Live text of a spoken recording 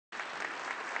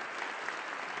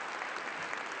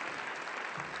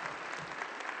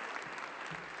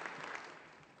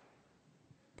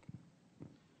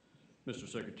Mr.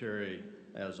 Secretary,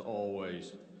 as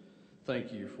always,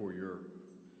 thank you for your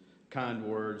kind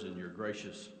words and your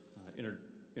gracious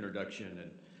introduction, and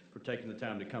for taking the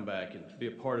time to come back and be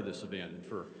a part of this event, and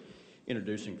for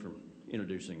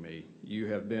introducing me. You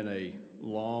have been a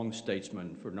long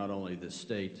statesman for not only this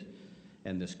state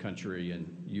and this country,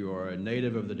 and you are a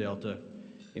native of the Delta,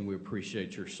 and we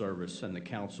appreciate your service and the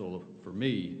counsel for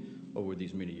me over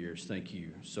these many years. Thank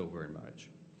you so very much.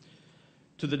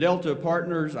 To the Delta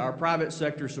partners, our private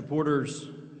sector supporters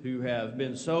who have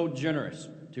been so generous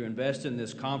to invest in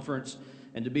this conference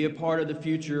and to be a part of the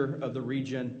future of the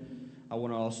region, I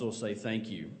want to also say thank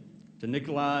you. To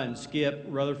Nikolai and Skip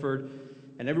Rutherford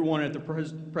and everyone at the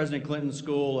President Clinton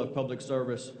School of Public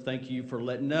Service, thank you for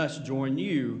letting us join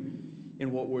you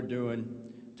in what we're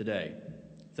doing today.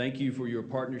 Thank you for your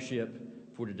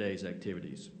partnership for today's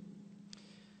activities.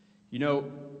 You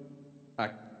know,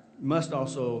 I must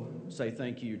also say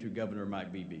thank you to Governor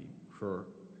Mike Beebe for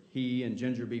he and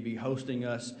Ginger Beebe hosting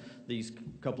us these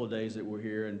couple of days that we're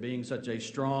here and being such a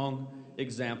strong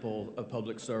example of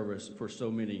public service for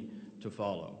so many to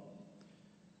follow.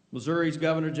 Missouri's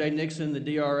Governor Jay Nixon, the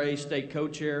DRA state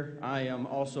co-chair, I am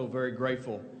also very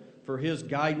grateful for his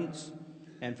guidance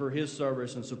and for his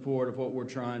service and support of what we're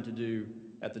trying to do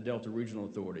at the Delta Regional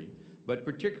Authority, but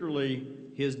particularly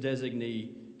his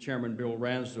designee, Chairman Bill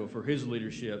Ransdell, for his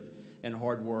leadership and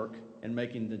hard work in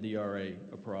making the DRA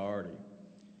a priority.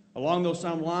 Along those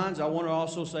same lines, I want to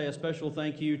also say a special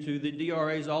thank you to the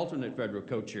DRA's alternate federal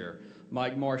co-chair,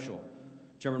 Mike Marshall.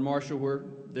 Chairman Marshall,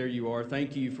 there you are.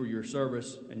 Thank you for your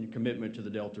service and your commitment to the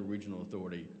Delta Regional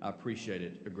Authority. I appreciate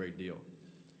it a great deal.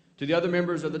 To the other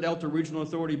members of the Delta Regional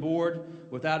Authority Board,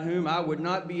 without whom I would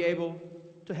not be able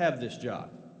to have this job,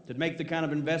 to make the kind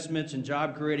of investments in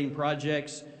job-creating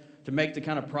projects, to make the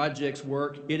kind of projects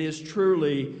work. It is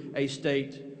truly a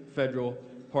state-federal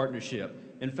partnership.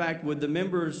 In fact, would the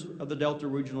members of the Delta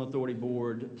Regional Authority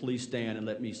Board please stand and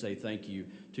let me say thank you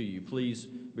to you. Please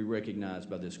be recognized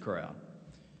by this crowd.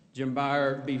 Jim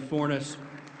Byer, B. Fornes,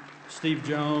 Steve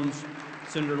Jones,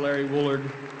 Senator Larry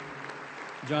Woolard,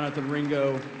 Jonathan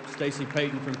Ringo, Stacey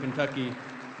Payton from Kentucky,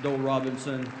 Dole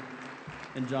Robinson,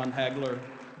 and John Hagler,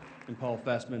 and Paul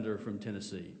Fassbender from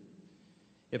Tennessee.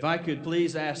 If I could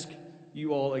please ask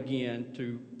you all again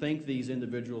to thank these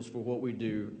individuals for what we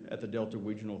do at the Delta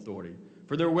Regional Authority,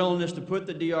 for their willingness to put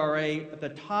the DRA at the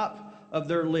top of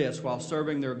their list while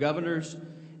serving their governors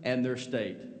and their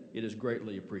state. It is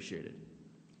greatly appreciated.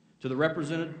 To the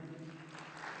representatives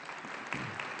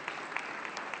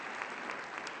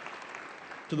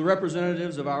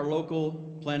of our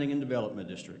local planning and development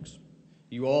districts,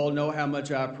 you all know how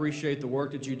much I appreciate the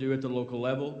work that you do at the local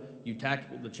level. You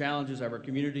tackle the challenges of our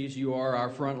communities. You are our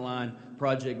frontline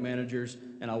project managers,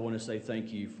 and I want to say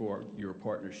thank you for your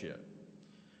partnership.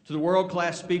 To the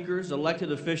world-class speakers,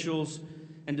 elected officials,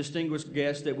 and distinguished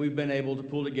guests that we've been able to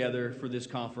pull together for this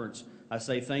conference, I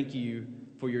say thank you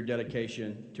for your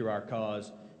dedication to our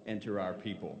cause and to our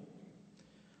people.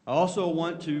 I also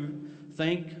want to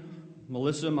thank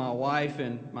Melissa, my wife,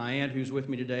 and my aunt who's with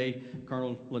me today,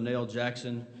 Colonel Linnell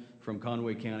Jackson from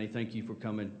Conway County. Thank you for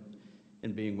coming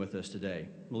and being with us today.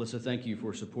 Melissa, thank you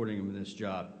for supporting him in this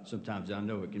job. Sometimes I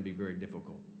know it can be very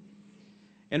difficult.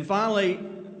 And finally,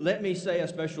 let me say a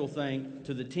special thank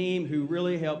to the team who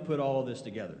really helped put all of this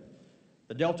together.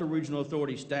 The Delta Regional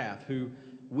Authority staff, who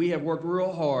we have worked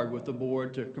real hard with the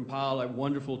board to compile a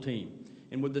wonderful team.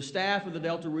 And would the staff of the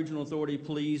Delta Regional Authority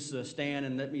please stand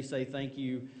and let me say thank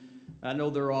you. I know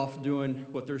they're off doing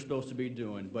what they're supposed to be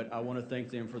doing, but I want to thank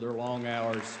them for their long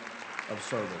hours of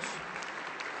service.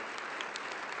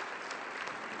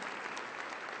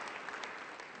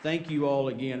 Thank you all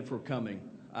again for coming.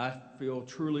 I feel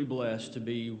truly blessed to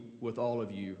be with all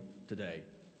of you today.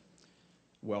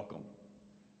 Welcome.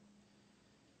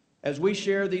 As we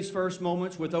share these first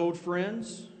moments with old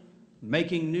friends,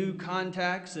 making new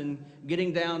contacts and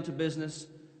getting down to business,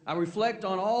 I reflect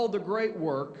on all the great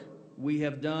work we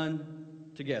have done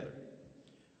together.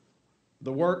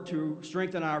 The work to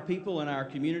strengthen our people and our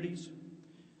communities.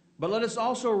 But let us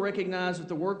also recognize that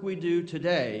the work we do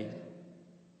today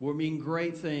will mean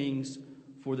great things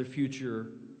for the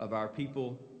future of our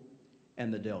people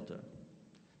and the Delta.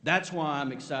 That's why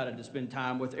I'm excited to spend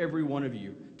time with every one of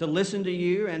you, to listen to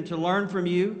you and to learn from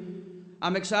you.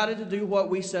 I'm excited to do what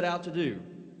we set out to do,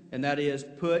 and that is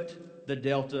put the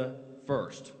Delta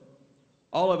first.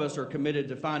 All of us are committed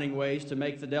to finding ways to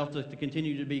make the Delta to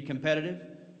continue to be competitive,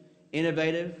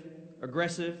 innovative,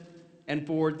 aggressive, and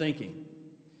forward-thinking.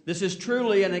 This is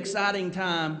truly an exciting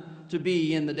time to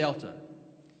be in the Delta.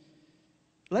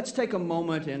 Let's take a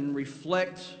moment and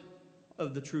reflect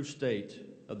of the true state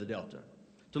of the Delta.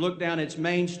 to look down its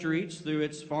main streets, through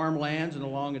its farmlands and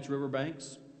along its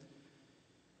riverbanks.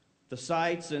 The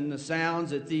sights and the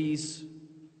sounds at these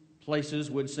places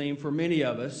would seem for many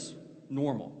of us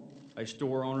normal. A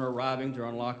store owner arriving to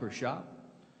unlock her shop,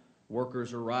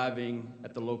 workers arriving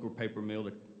at the local paper mill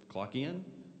to clock in,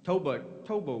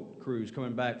 towboat crews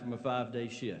coming back from a 5-day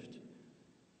shift.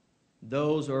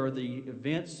 Those are the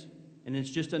events, and it's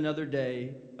just another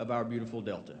day of our beautiful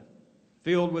Delta,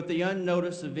 filled with the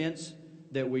unnoticed events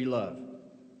that we love.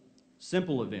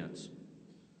 Simple events,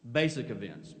 basic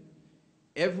events,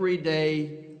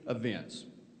 everyday events.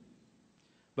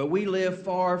 But we live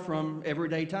far from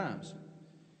everyday times.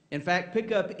 In fact,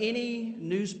 pick up any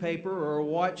newspaper or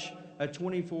watch a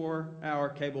 24-hour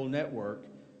cable network,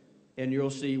 and you'll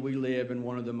see we live in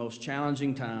one of the most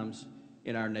challenging times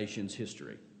in our nation's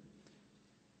history.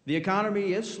 The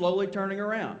economy is slowly turning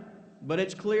around, but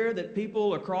it's clear that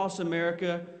people across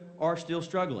America are still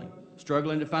struggling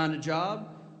to find a job,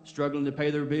 struggling to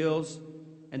pay their bills,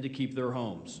 and to keep their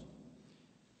homes.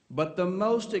 But the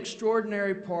most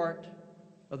extraordinary part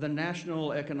of the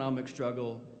national economic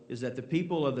struggle is that the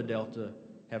people of the Delta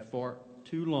have for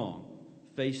too long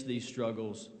faced these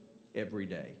struggles every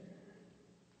day.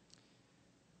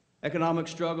 Economic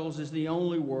struggles is the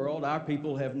only world our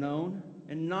people have known,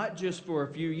 and not just for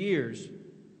a few years,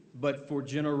 but for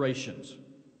generations.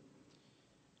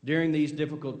 During these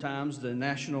difficult times, the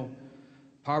national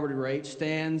poverty rate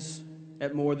stands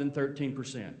at more than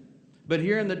 13%. But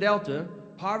here in the Delta,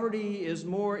 poverty is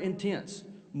more intense,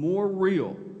 more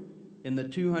real in the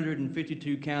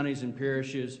 252 counties and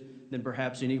parishes than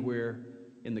perhaps anywhere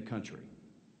in the country.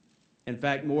 In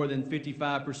fact, more than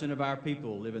 55% of our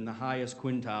people live in the highest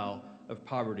quintile of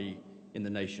poverty in the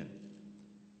nation.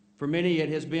 For many, it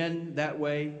has been that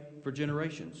way for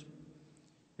generations.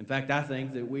 In fact, I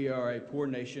think that we are a poor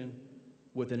nation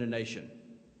within a nation.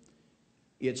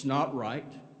 It's not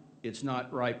right. It's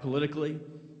not right politically.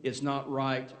 It's not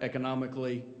right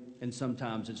economically. And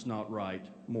sometimes it's not right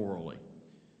morally.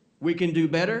 We can do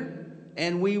better,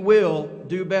 and we will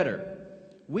do better.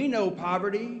 We know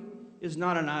poverty is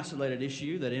not an isolated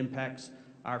issue that impacts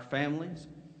our families,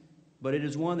 but it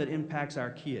is one that impacts our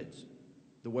kids,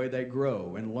 the way they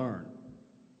grow and learn.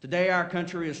 Today, our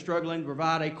country is struggling to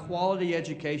provide a quality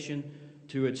education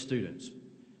to its students.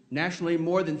 Nationally,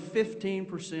 more than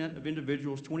 15% of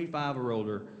individuals 25 or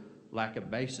older lack a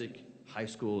basic high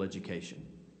school education.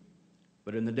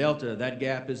 But in the Delta, that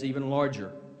gap is even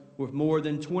larger, with more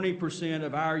than 20%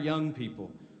 of our young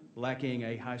people lacking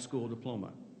a high school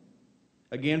diploma.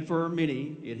 Again, for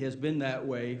many, it has been that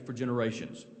way for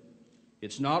generations.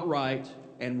 It's not right,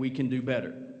 and we can do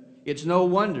better. It's no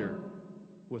wonder,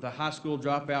 with a high school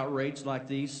dropout rates like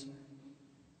these,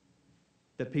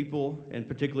 that people, and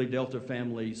particularly Delta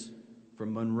families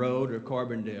from Monroe to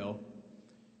Carbondale,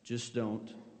 just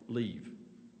don't leave,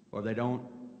 or they don't,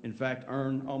 in fact,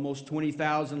 earn almost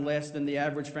 $20,000 less than the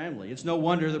average family. It's no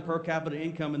wonder the per capita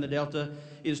income in the Delta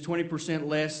is 20%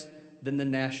 less than the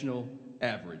national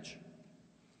average.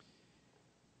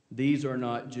 These are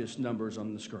not just numbers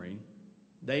on the screen.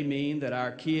 They mean that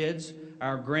our kids,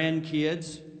 our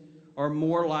grandkids, are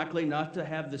more likely not to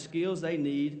have the skills they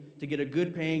need to get a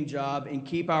good paying job and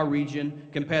keep our region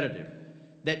competitive.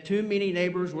 That too many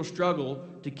neighbors will struggle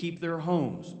to keep their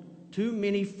homes. Too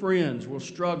many friends will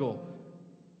struggle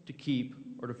to keep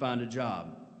or to find a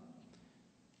job.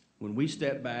 When we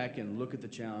step back and look at the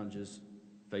challenges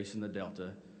facing the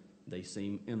Delta, they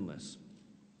seem endless.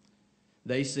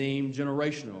 They seem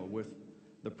generational, with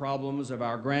the problems of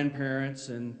our grandparents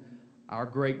and our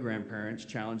great-grandparents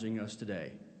challenging us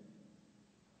today.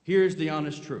 Here's the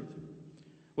honest truth.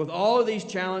 With all of these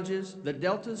challenges, the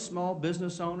Delta's small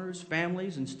business owners,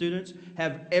 families, and students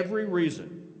have every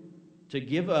reason to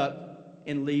give up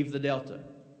and leave the Delta.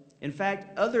 In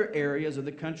fact, other areas of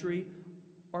the country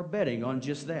are betting on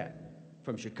just that,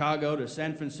 from Chicago to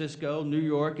San Francisco, New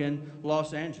York, and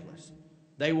Los Angeles.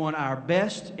 They want our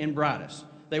best and brightest.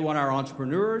 They want our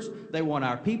entrepreneurs. They want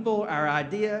our people, our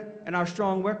idea, and our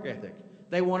strong work ethic.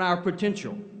 They want our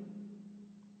potential.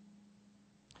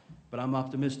 But I'm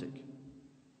optimistic.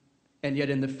 And yet,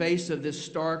 in the face of this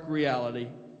stark reality,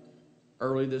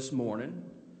 early this morning,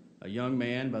 a young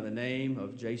man by the name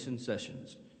of Jason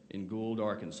Sessions in Gould,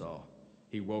 Arkansas,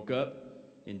 he woke up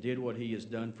and did what he has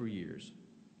done for years,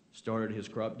 started his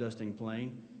crop dusting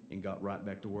plane and got right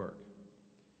back to work.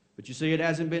 But you see, it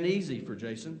hasn't been easy for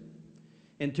Jason.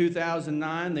 In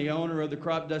 2009, the owner of the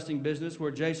crop dusting business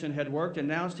where Jason had worked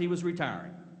announced he was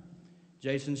retiring.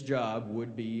 Jason's job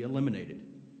would be eliminated.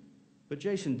 But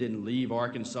Jason didn't leave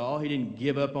Arkansas. He didn't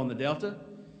give up on the Delta.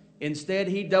 Instead,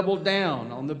 he doubled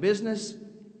down on the business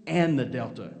and the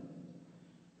Delta.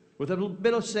 With a little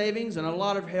bit of savings and a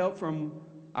lot of help from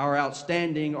our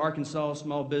outstanding Arkansas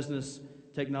Small Business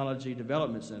Technology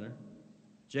Development Center,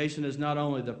 Jason is not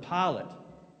only the pilot,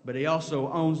 but he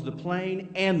also owns the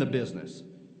plane and the business.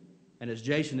 And as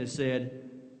Jason has said,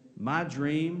 my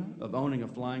dream of owning a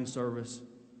flying service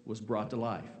was brought to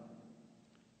life.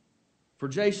 For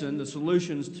Jason, the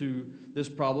solutions to this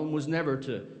problem was never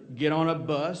to get on a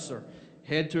bus or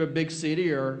head to a big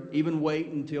city or even wait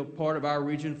until part of our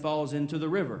region falls into the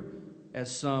river,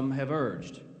 as some have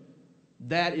urged.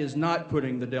 That is not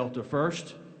putting the Delta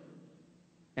first,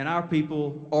 and our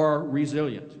people are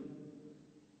resilient.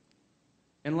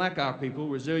 And like our people,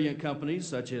 resilient companies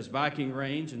such as Viking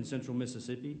Range in central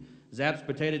Mississippi, Zapp's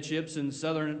Potato Chips in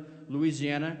southern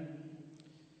Louisiana,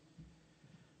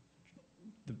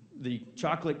 the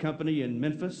chocolate company in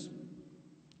Memphis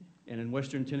and in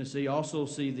western Tennessee also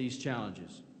see these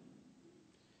challenges.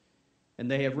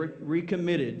 And they have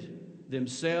recommitted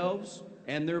themselves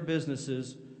and their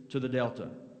businesses to the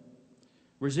Delta.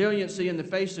 Resiliency in the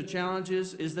face of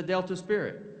challenges is the Delta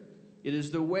spirit. It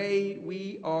is the way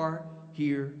we are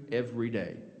here every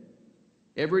day.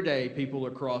 Every day, people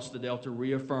across the Delta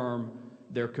reaffirm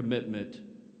their commitment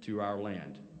to our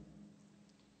land.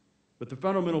 But the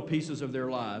fundamental pieces of their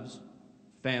lives,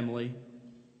 family,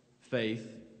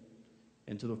 faith,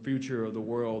 and to the future of the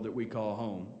world that we call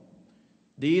home,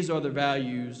 these are the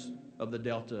values of the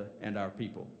Delta and our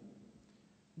people.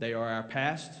 They are our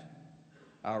past,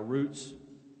 our roots,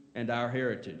 and our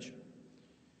heritage.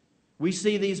 We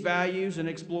see these values in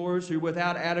explorers who,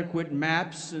 without adequate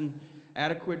maps and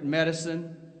adequate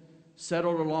medicine,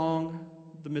 settled along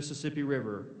the Mississippi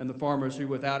River, and the farmers who,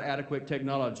 without adequate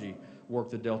technology, work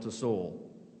the Delta soil.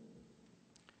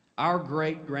 Our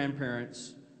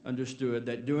great-grandparents understood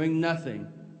that doing nothing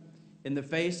in the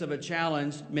face of a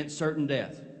challenge meant certain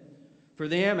death. For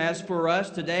them, as for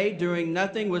us today, doing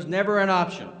nothing was never an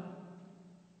option.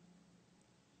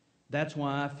 That's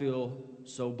why I feel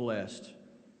so blessed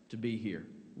to be here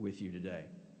with you today.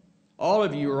 All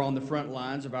of you are on the front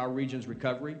lines of our region's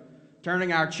recovery,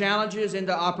 turning our challenges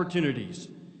into opportunities.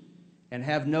 And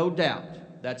have no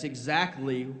doubt, that's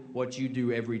exactly what you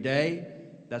do every day.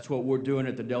 That's what we're doing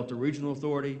at the Delta Regional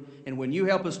Authority. And when you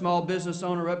help a small business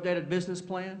owner update a business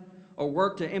plan, or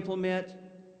work to implement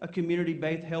a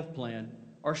community-based health plan,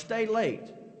 or stay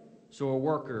late so a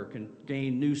worker can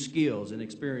gain new skills and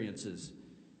experiences,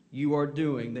 you are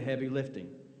doing the heavy lifting,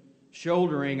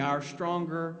 shouldering our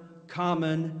stronger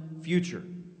common future.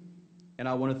 And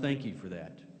I want to thank you for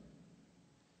that.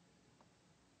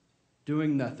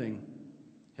 Doing nothing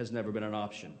has never been an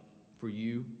option for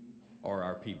you or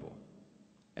our people.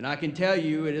 And I can tell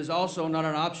you it is also not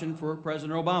an option for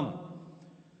President Obama.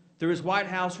 Through his White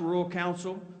House Rural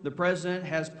Council, the President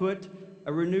has put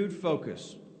a renewed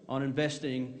focus on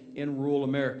investing in rural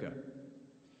America.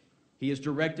 He has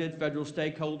directed federal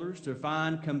stakeholders to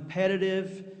find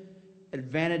competitive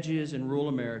advantages in rural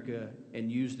America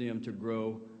and use them to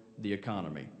grow the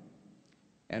economy.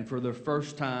 And for the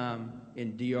first time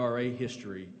in DRA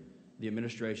history, the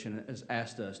administration has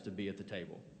asked us to be at the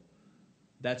table.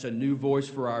 That's a new voice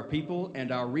for our people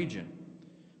and our region,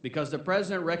 because the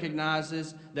President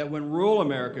recognizes that when rural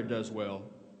America does well,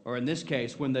 or in this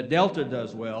case, when the Delta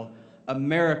does well,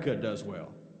 America does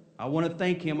well. I want to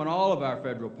thank him and all of our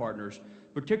federal partners,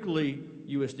 particularly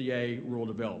USDA Rural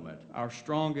Development, our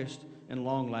strongest and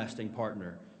long-lasting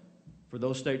partner. For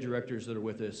those state directors that are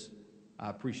with us,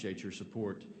 I appreciate your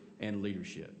support and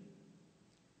leadership.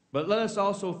 But let us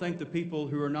also thank the people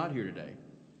who are not here today.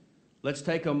 Let's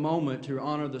take a moment to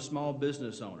honor the small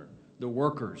business owner, the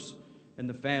workers, and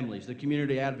the families, the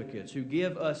community advocates who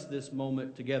give us this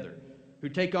moment together, who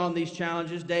take on these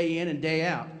challenges day in and day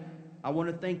out. I want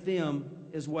to thank them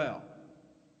as well.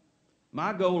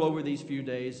 My goal over these few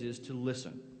days is to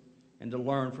listen and to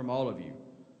learn from all of you.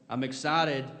 I'm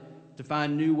excited to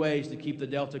find new ways to keep the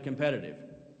Delta competitive,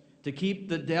 to keep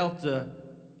the Delta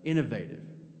innovative,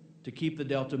 to keep the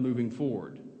Delta moving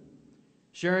forward.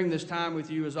 Sharing this time with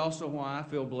you is also why I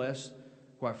feel blessed,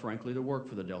 quite frankly, to work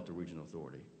for the Delta Regional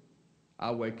Authority.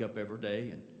 I wake up every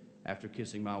day, and after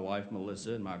kissing my wife,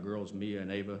 Melissa, and my girls, Mia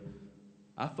and Ava,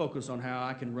 I focus on how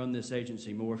I can run this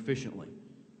agency more efficiently.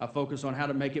 I focus on how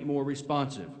to make it more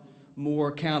responsive, more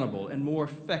accountable, and more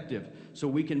effective so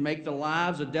we can make the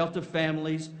lives of Delta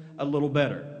families a little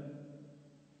better.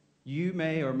 You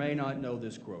may or may not know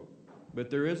this quote, but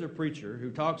there is a preacher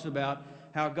who talks about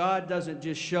how God doesn't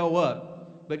just show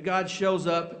up, but God shows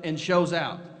up and shows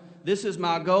out. This is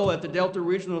my goal at the Delta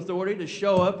Regional Authority, to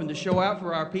show up and to show out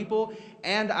for our people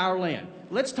and our land.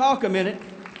 Let's talk a minute.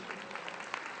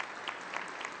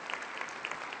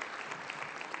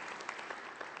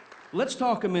 Let's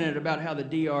talk a minute about how the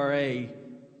DRA,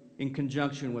 in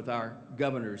conjunction with our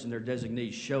governors and their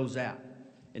designees, shows out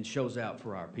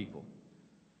for our people.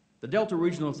 The Delta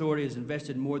Regional Authority has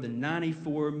invested more than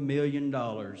 $94 million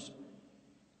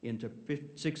into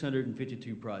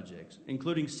 652 projects,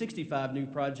 including 65 new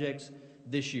projects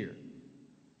this year.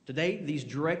 To date, these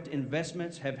direct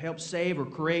investments have helped save or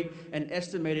create an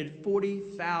estimated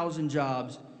 40,000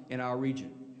 jobs in our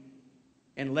region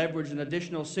and leverage an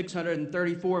additional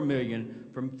 $634 million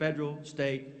from federal,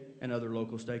 state, and other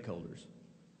local stakeholders.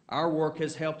 Our work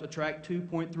has helped attract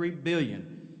 $2.3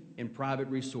 billion in private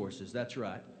resources. That's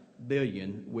right,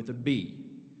 billion with a B.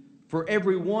 For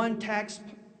every one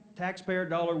taxpayer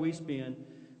dollar we spend,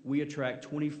 we attract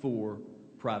 24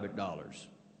 private dollars.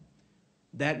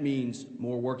 That means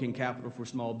more working capital for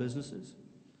small businesses,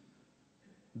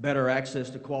 better access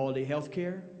to quality health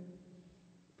care,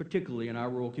 particularly in our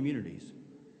rural communities,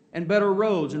 and better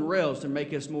roads and rails to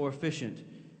make us more efficient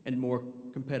and more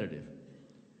competitive.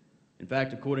 In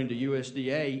fact, according to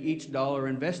USDA, each dollar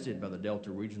invested by the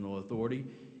Delta Regional Authority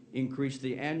increased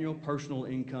the annual personal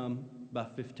income by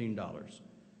 $15.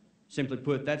 Simply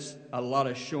put, that's a lot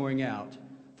of showing out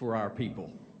for our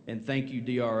people. And thank you,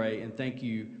 DRA, and thank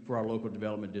you for our local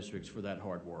development districts for that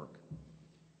hard work.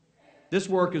 This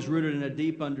work is rooted in a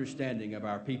deep understanding of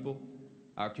our people,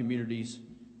 our communities,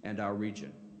 and our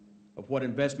region, of what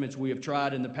investments we have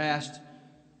tried in the past,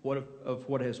 of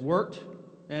what has worked,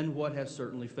 and what has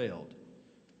certainly failed.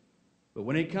 But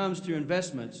when it comes to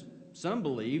investments, some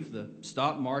believe the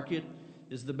stock market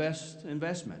is the best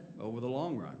investment over the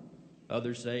long run.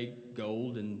 Others say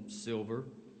gold and silver.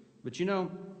 But you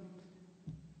know,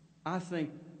 I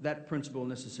think that principle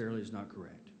necessarily is not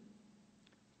correct.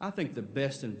 I think the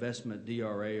best investment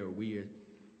DRA or we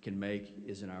can make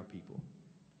is in our people,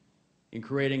 in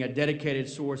creating a dedicated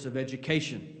source of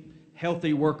education,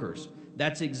 healthy workers.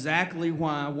 That's exactly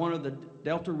why one of the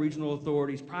Delta Regional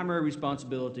Authority's primary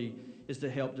responsibility is to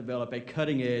help develop a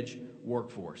cutting-edge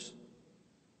workforce.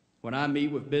 When I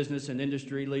meet with business and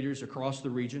industry leaders across the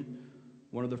region,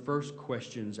 one of the first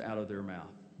questions out of their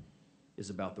mouth is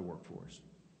about the workforce.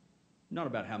 Not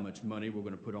about how much money we're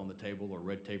going to put on the table or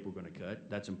red tape we're going to cut.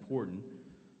 That's important.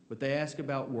 But they ask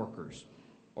about workers.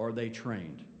 Are they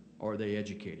trained? Are they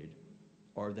educated?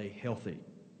 Are they healthy?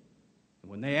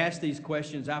 And when they ask these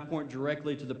questions, I point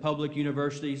directly to the public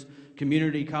universities,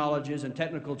 community colleges, and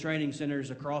technical training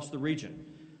centers across the region.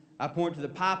 I point to the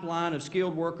pipeline of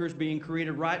skilled workers being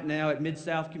created right now at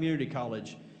Mid-South Community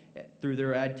College through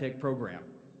their Ag Tech program.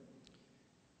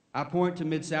 I point to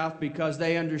Mid-South because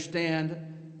they understand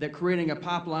that creating a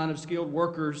pipeline of skilled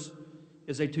workers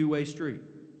is a two-way street,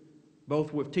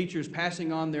 both with teachers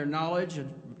passing on their knowledge of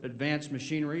advanced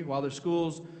machinery while the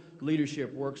school's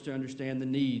leadership works to understand the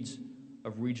needs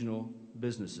of regional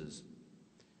businesses.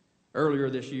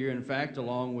 Earlier this year, in fact,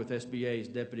 along with SBA's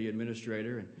Deputy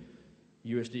Administrator and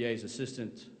USDA's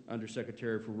Assistant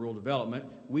Undersecretary for Rural Development,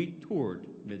 we toured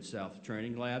Mid-South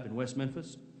Training Lab in West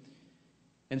Memphis.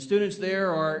 And students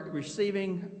there are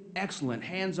receiving excellent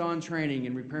hands-on training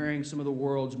in repairing some of the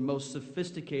world's most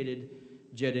sophisticated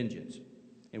jet engines.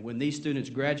 And when these students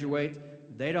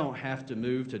graduate, they don't have to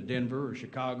move to Denver or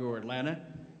Chicago or Atlanta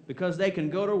because they can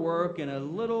go to work in a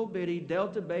little bitty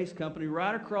Delta-based company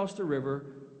right across the river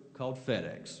called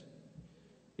FedEx.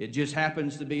 It just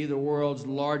happens to be the world's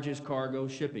largest cargo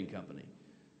shipping company.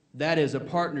 That is a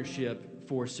partnership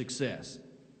for success.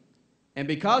 And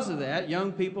because of that,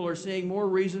 young people are seeing more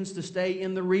reasons to stay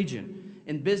in the region,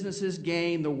 and businesses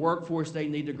gain the workforce they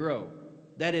need to grow.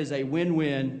 That is a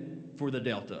win-win for the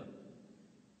Delta.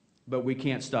 But we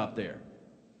can't stop there.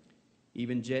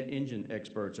 Even jet engine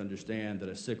experts understand that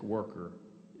a sick worker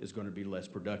is going to be less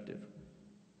productive.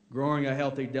 Growing a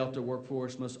healthy Delta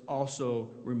workforce must also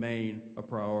remain a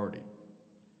priority.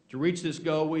 To reach this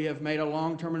goal, we have made a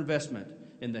long-term investment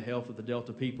in the health of the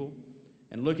Delta people.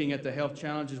 And looking at the health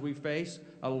challenges we face,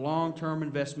 a long-term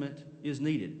investment is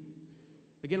needed.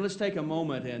 Again, let's take a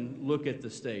moment and look at the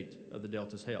state of the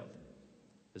Delta's health.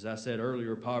 As I said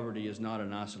earlier, poverty is not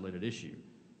an isolated issue.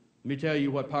 Let me tell you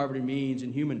what poverty means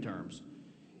in human terms.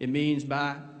 It means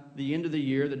by the end of the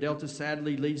year, the Delta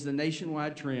sadly leads the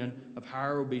nationwide trend of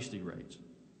higher obesity rates.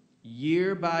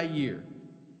 Year by year,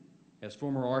 as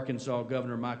former Arkansas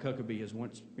Governor Mike Huckabee has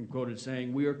once been quoted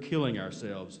saying, we are killing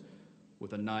ourselves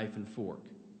with a knife and fork.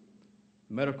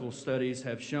 Medical studies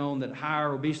have shown that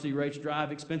higher obesity rates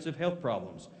drive expensive health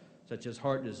problems, such as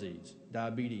heart disease,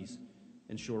 diabetes,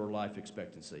 and shorter life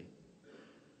expectancy.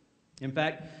 In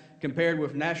fact, compared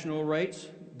with national rates,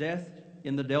 death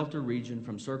in the Delta region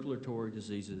from circulatory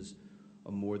diseases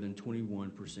are more than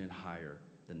 21% higher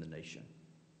than the nation.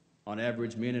 On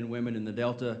average, men and women in the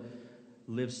Delta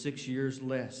live 6 years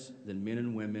less than men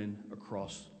and women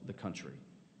across the country.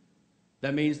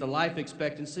 That means the life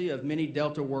expectancy of many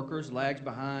Delta workers lags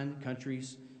behind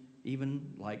countries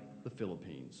even like the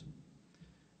Philippines.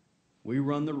 We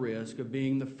run the risk of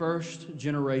being the first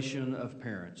generation of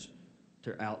parents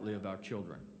to outlive our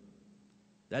children.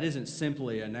 That isn't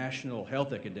simply a national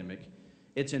health epidemic,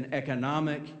 it's an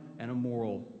economic and a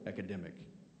moral epidemic.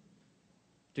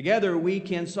 Together, we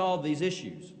can solve these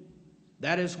issues.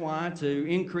 That is why, to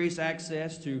increase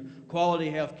access to quality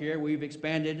health care, we've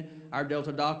expanded our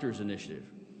Delta Doctors Initiative.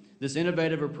 This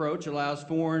innovative approach allows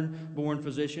foreign-born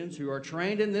physicians who are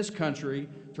trained in this country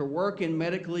to work in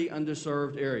medically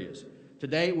underserved areas. To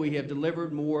date, we have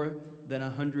delivered more than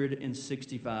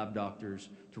 165 doctors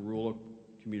to rural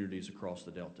communities across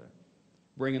the Delta,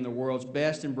 bringing the world's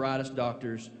best and brightest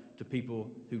doctors to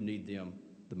people who need them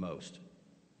the most.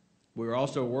 We're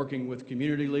also working with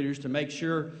community leaders to make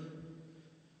sure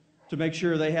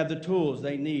they have the tools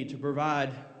they need to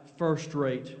provide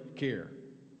first-rate care.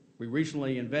 We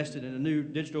recently invested in a new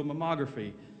digital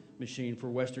mammography machine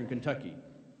for Western Kentucky.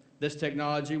 This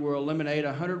technology will eliminate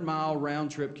a 100-mile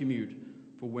round-trip commute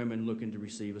for women looking to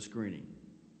receive a screening.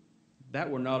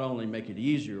 That will not only make it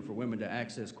easier for women to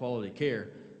access quality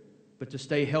care, but to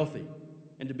stay healthy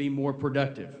and to be more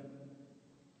productive.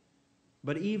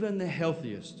 But even the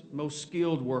healthiest, most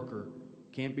skilled worker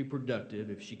can't be productive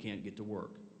if she can't get to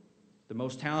work. The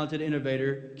most talented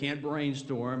innovator can't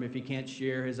brainstorm if he can't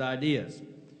share his ideas.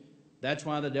 That's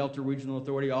why the Delta Regional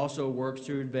Authority also works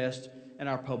to invest in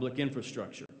our public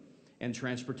infrastructure and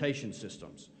transportation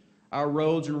systems. Our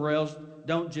roads and rails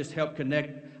don't just help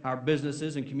connect our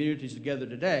businesses and communities together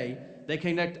today, they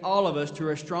connect all of us to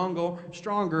a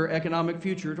stronger economic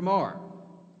future tomorrow.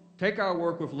 Take our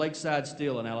work with Lakeside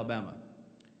Steel in Alabama.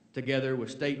 Together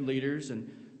with state leaders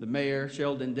and the mayor,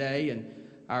 Sheldon Day, and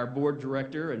our board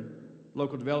director and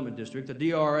local development district, the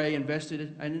DRA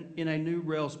invested in a new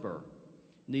rail spur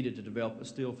needed to develop a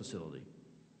steel facility.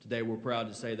 Today, we're proud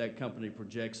to say that company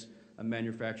projects a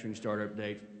manufacturing startup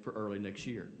date for early next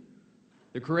year.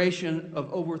 The creation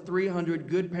of over 300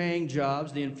 good-paying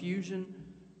jobs, the infusion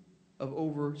of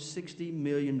over $60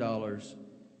 million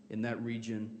in that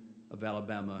region of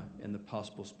Alabama, and the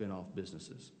possible spin-off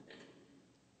businesses.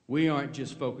 We aren't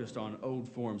just focused on old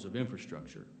forms of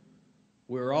infrastructure.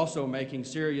 We're also making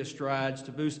serious strides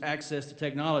to boost access to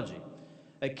technology,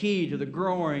 a key to the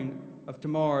growing of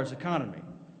tomorrow's economy.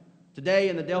 Today,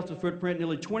 in the Delta footprint,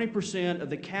 nearly 20% of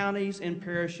the counties and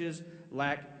parishes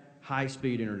lack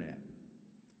high-speed internet.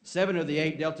 7 of the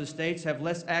 8 Delta states have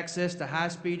less access to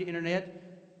high-speed internet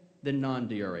than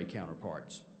non-DRA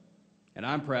counterparts. And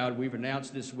I'm proud we've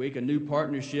announced this week a new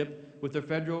partnership with the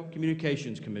Federal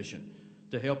Communications Commission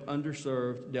to help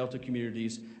underserved Delta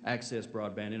communities access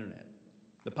broadband internet.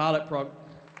 The pilot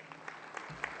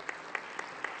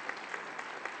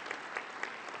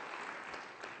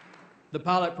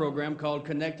program called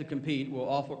Connect to Compete will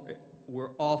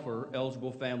offer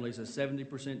eligible families a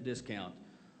 70% discount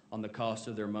on the cost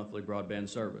of their monthly broadband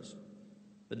service.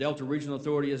 The Delta Regional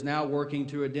Authority is now working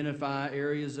to identify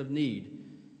areas of need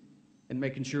and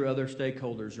making sure other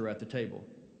stakeholders are at the table.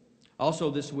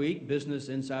 Also this week, Business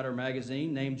Insider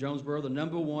magazine named Jonesboro the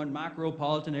 #1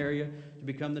 micropolitan area to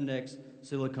become the next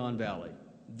Silicon Valley.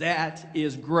 That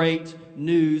is great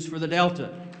news for the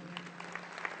Delta.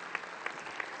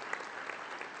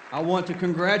 I want to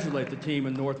congratulate the team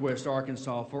in Northwest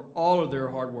Arkansas for all of their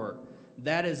hard work.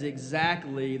 That is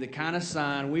exactly the kind of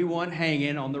sign we want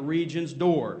hanging on the region's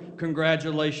door.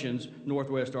 Congratulations,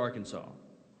 Northwest Arkansas.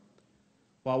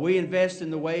 While we invest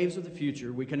in the waves of the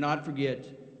future, we cannot forget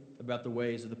about the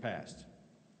ways of the past,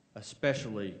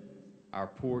 especially our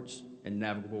ports and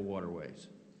navigable waterways.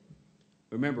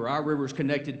 Remember, our rivers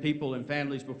connected people and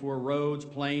families before roads,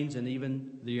 planes, and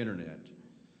even the internet.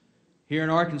 Here in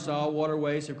Arkansas,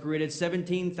 waterways have created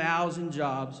 17,000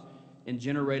 jobs and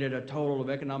generated a total of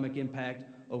economic impact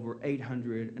over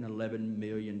 $811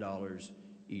 million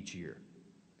each year.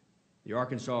 The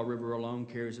Arkansas River alone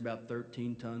carries about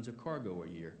 13 tons of cargo a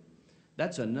year.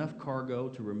 That's enough cargo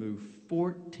to remove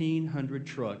 1,400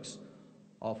 trucks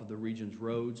off of the region's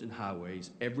roads and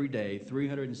highways every day,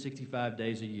 365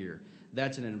 days a year.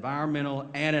 That's an environmental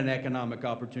and an economic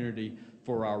opportunity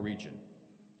for our region.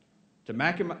 To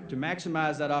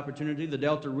maximize that opportunity, the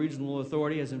Delta Regional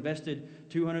Authority has invested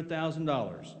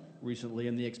 $200,000 recently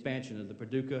in the expansion of the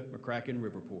Paducah-McCracken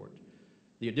Riverport.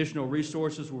 The additional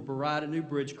resources will provide a new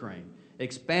bridge crane,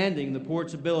 expanding the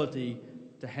port's ability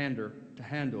to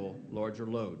handle larger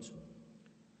loads.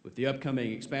 With the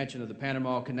upcoming expansion of the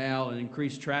Panama Canal and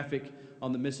increased traffic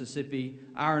on the Mississippi,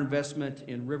 our investment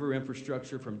in river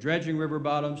infrastructure, from dredging river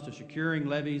bottoms to securing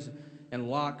levees and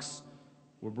locks,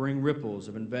 will bring ripples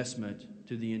of investment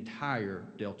to the entire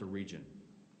Delta region.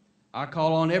 I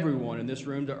call on everyone in this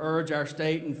room to urge our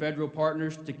state and federal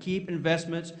partners to keep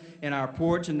investments in our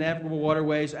ports and navigable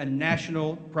waterways a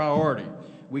national priority.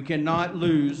 We cannot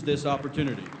lose this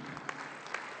opportunity.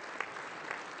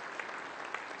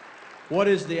 What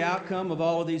is the outcome of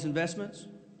all of these investments?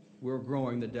 We're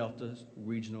growing the Delta's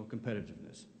regional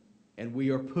competitiveness, and we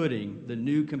are putting the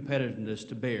new competitiveness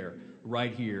to bear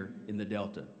right here in the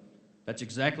Delta. That's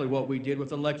exactly what we did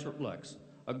with Electrolux,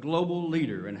 a global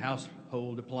leader in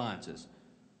household appliances.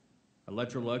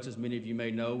 Electrolux, as many of you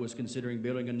may know, was considering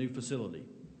building a new facility.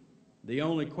 The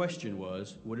only question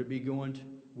was, would it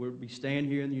be staying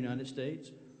here in the United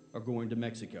States or going to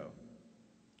Mexico?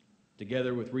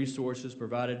 Together with resources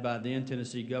provided by then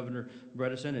Tennessee Governor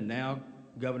Bredesen and now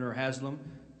Governor Haslam,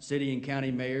 city and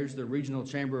county mayors, the Regional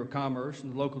Chamber of Commerce,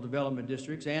 and the local development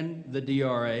districts, and the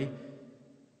DRA,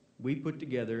 we put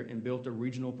together and built a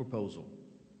regional proposal.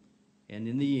 And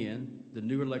in the end, the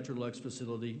new Electrolux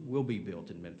facility will be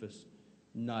built in Memphis,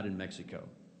 not in Mexico.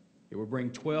 It will bring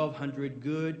 1,200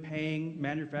 good paying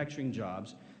manufacturing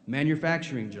jobs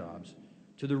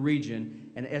to the region,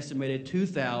 and estimated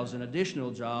 2,000 additional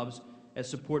jobs as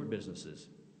support businesses.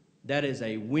 That is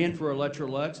a win for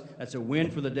Electrolux, that's a win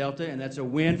for the Delta, and that's a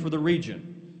win for the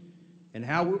region. And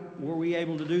how were we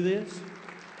able to do this?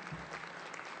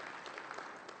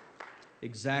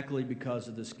 Exactly because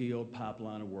of the skilled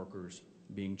pipeline of workers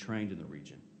being trained in the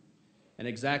region, and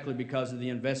exactly because of the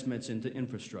investments into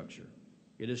infrastructure.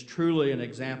 It is truly an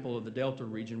example of the Delta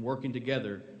region working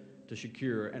together to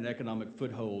secure an economic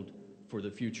foothold for the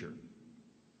future.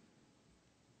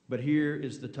 But here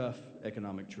is the tough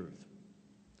economic truth.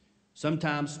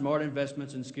 Sometimes smart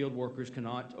investments in skilled workers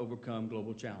cannot overcome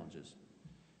global challenges,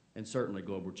 and certainly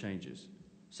global changes.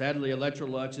 Sadly,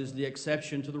 Electrolux is the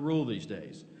exception to the rule these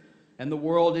days, and the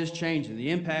world is changing. The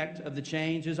impact of the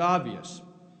change is obvious.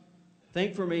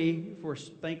 Think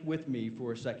with me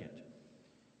for a second.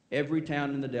 Every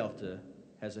town in the Delta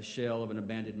has a shell of an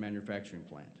abandoned manufacturing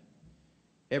plant.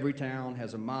 Every town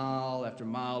has a mile after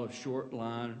mile of short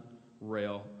line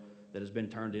rail that has been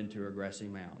turned into a grassy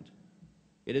mound.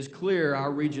 It is clear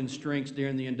our region's strengths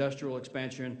during the industrial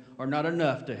expansion are not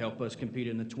enough to help us compete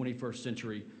in the 21st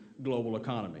century global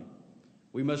economy.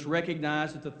 We must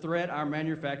recognize that the threat our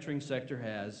manufacturing sector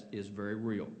has is very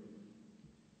real.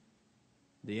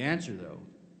 The answer, though,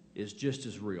 is just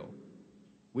as real.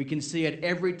 We can see it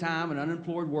every time an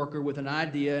unemployed worker with an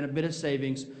idea and a bit of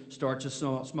savings starts a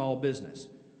small business.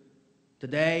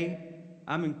 Today,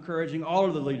 I'm encouraging all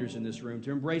of the leaders in this room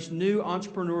to embrace new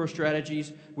entrepreneurial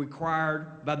strategies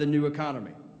required by the new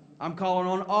economy. I'm calling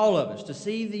on all of us to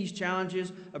see these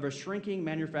challenges of a shrinking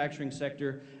manufacturing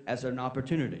sector as an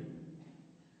opportunity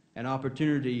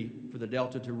for the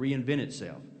Delta to reinvent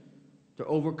itself, to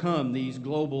overcome these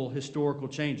global historical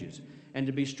changes, and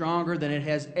to be stronger than it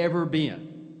has ever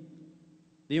been.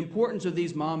 The importance of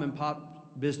these mom and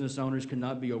pop business owners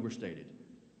cannot be overstated.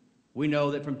 We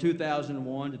know that from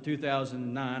 2001 to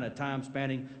 2009, a time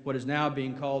spanning what is now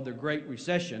being called the Great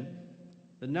Recession,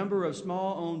 the number of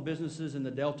small-owned businesses in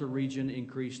the Delta region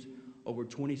increased over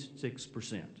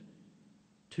 26%.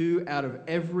 2 out of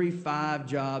every 5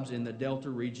 jobs in the Delta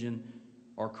region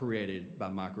are created by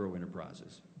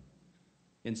micro-enterprises.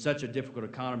 In such a difficult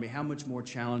economy, how much more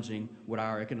challenging would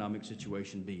our economic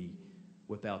situation be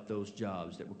without those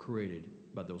jobs that were created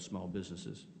by those small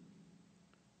businesses?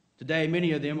 Today,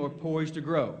 many of them are poised to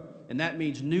grow, and that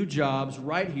means new jobs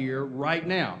right here, right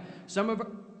now. Some of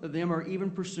them are even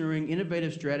pursuing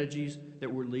innovative strategies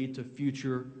that will lead to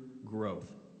future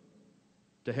growth.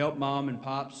 To help mom and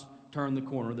pops turn the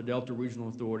corner, the Delta Regional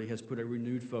Authority has put a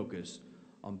renewed focus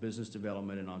on business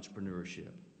development and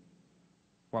entrepreneurship,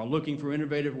 while looking for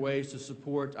innovative ways to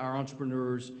support our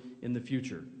entrepreneurs in the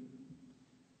future.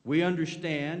 We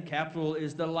understand capital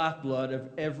is the lifeblood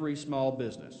of every small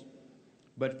business.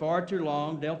 But far too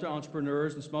long, Delta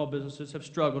entrepreneurs and small businesses have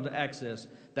struggled to access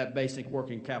that basic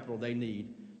working capital they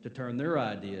need to turn their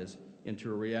ideas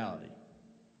into a reality.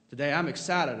 Today, I'm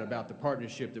excited about the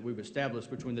partnership that we've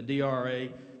established between the DRA,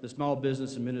 the Small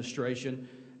Business Administration,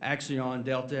 Axion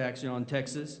Delta, Axion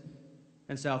Texas,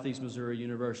 and Southeast Missouri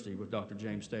University with Dr.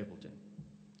 James Stapleton.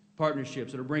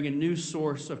 Partnerships that are bringing new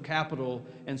source of capital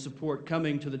and support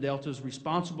coming to the Delta's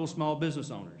responsible small business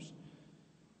owners.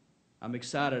 I'm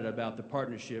excited about the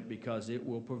partnership because it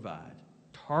will provide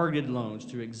targeted loans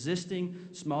to existing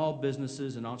small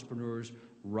businesses and entrepreneurs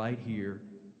right here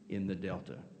in the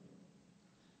Delta.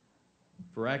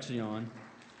 For Axion,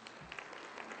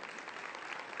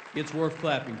 it's worth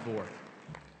clapping for.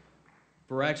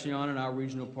 For Axion and our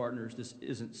regional partners, this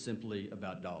isn't simply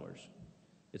about dollars.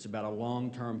 It's about a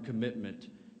long-term commitment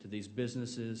to these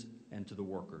businesses and to the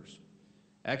workers.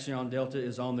 Axion Delta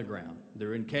is on the ground.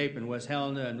 They're in Cape and West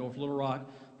Helena and North Little Rock,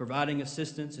 providing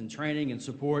assistance and training and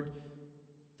support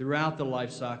throughout the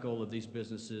life cycle of these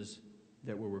businesses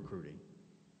that we're recruiting.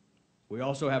 We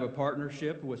also have a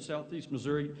partnership with Southeast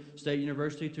Missouri State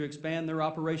University to expand their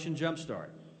Operation Jumpstart.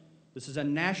 This is a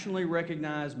nationally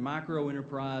recognized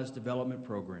micro-enterprise development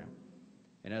program.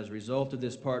 And as a result of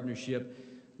this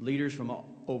partnership, leaders from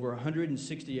over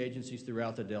 160 agencies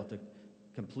throughout the Delta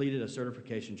completed a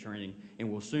certification training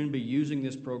and will soon be using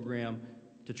this program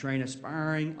to train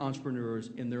aspiring entrepreneurs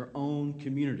in their own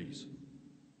communities.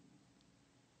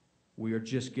 We are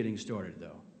just getting started,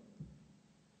 though.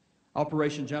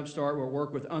 Operation Jumpstart will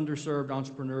work with underserved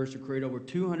entrepreneurs to create over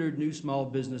 200 new small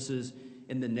businesses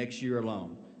in the next year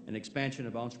alone, an expansion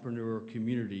of entrepreneur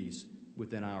communities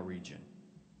within our region.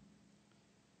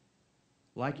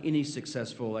 Like any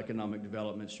successful economic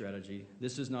development strategy,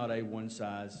 this is not a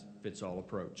one-size-fits-all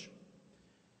approach.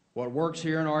 What works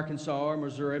here in Arkansas or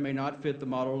Missouri may not fit the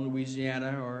model in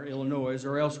Louisiana or Illinois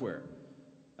or elsewhere.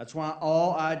 That's why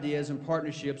all ideas and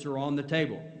partnerships are on the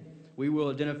table. We will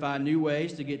identify new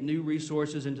ways to get new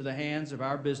resources into the hands of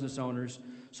our business owners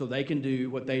so they can do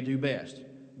what they do best: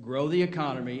 grow the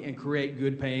economy and create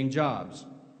good-paying jobs.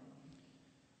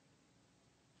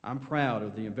 I'm proud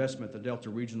of the investment the Delta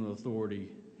Regional Authority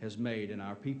has made in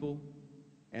our people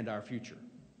and our future.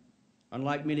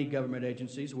 Unlike many government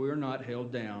agencies, we are not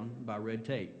held down by red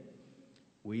tape.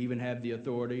 We even have the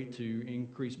authority to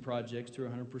increase projects to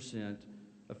 100%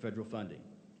 of federal funding.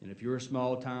 And if you're a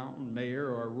small town mayor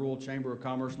or a rural chamber of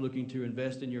commerce looking to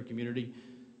invest in your community,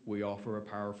 we offer a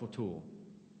powerful tool.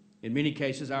 In many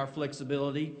cases, our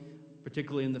flexibility,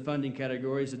 particularly in the funding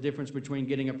category, is the difference between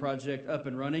getting a project up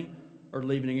and running or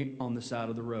leaving it on the side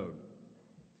of the road.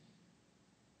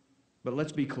 But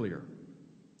let's be clear.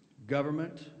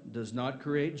 Government does not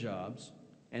create jobs,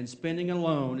 and spending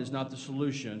alone is not the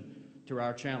solution to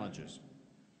our challenges.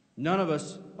 None of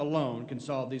us alone can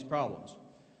solve these problems.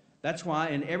 That's why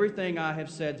in everything I have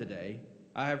said today,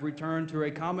 I have returned to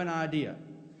a common idea: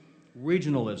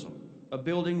 regionalism, of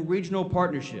building regional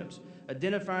partnerships,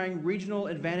 identifying regional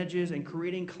advantages, and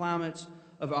creating climates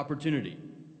of opportunity.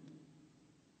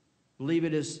 I believe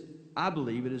it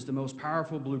is the most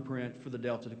powerful blueprint for the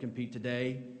Delta to compete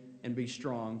today and be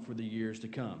strong for the years to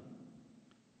come.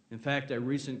 In fact, a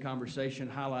recent conversation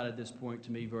highlighted this point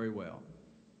to me very well.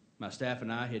 My staff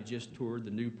and I had just toured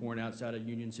the new point outside of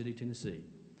Union City, Tennessee.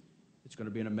 It's going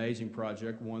to be an amazing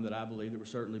project, one that I believe that will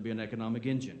certainly be an economic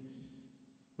engine.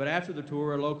 But after the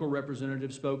tour, a local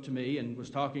representative spoke to me and was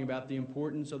talking about the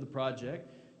importance of the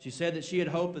project. She said that she had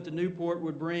hoped that the new port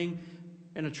would bring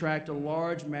and attract a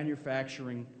large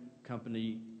manufacturing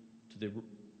company to the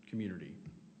community.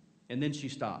 And then she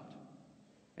stopped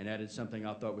and added something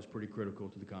I thought was pretty critical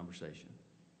to the conversation.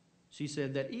 She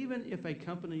said that even if a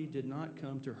company did not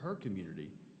come to her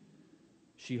community,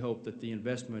 she hoped that the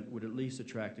investment would at least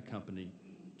attract a company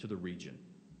to the region.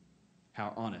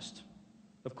 How honest.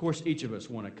 Of course, each of us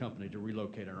want a company to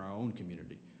relocate in our own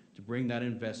community, to bring that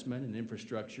investment and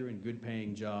infrastructure and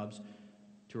good-paying jobs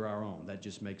to our own. That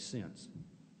just makes sense.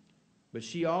 But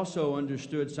she also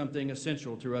understood something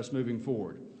essential to us moving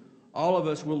forward. All of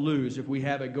us will lose if we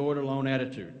have a go-it-alone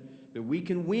attitude, but we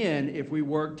can win if we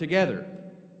work together.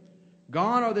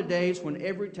 Gone are the days when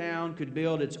every town could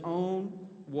build its own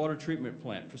water treatment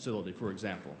plant facility, for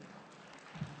example.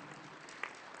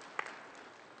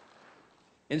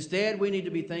 Instead, we need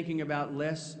to be thinking about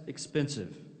less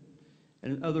expensive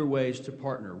and other ways to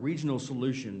partner, regional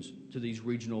solutions to these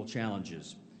regional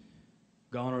challenges.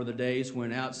 Gone are the days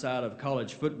when outside of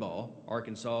college football,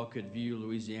 Arkansas could view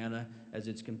Louisiana as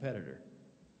its competitor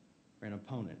or an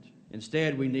opponent.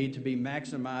 Instead, we need to be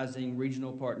maximizing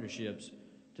regional partnerships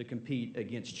to compete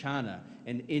against China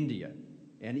and India,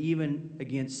 and even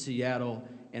against Seattle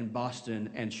and Boston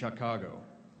and Chicago.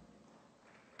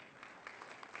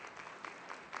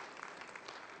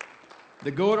 The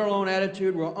go-it-alone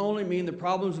attitude will only mean the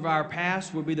problems of our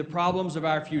past will be the problems of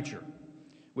our future.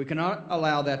 We cannot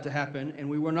allow that to happen, and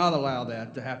we will not allow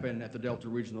that to happen at the Delta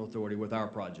Regional Authority with our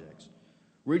projects.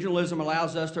 Regionalism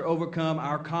allows us to overcome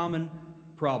our common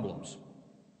problems.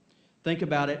 Think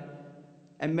about it.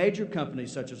 A major company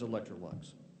such as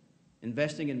Electrolux,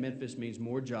 investing in Memphis means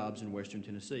more jobs in Western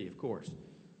Tennessee, of course,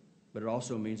 but it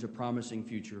also means a promising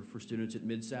future for students at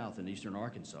Mid-South and Eastern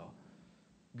Arkansas,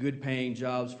 good-paying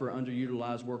jobs for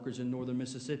underutilized workers in Northern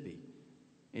Mississippi,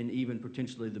 and even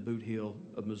potentially the Boot Heel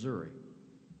of Missouri.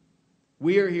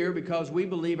 We are here because we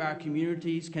believe our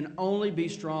communities can only be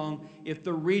strong if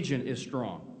the region is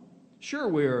strong. Sure,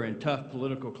 we are in tough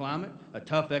political climate, a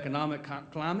tough economic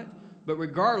climate, but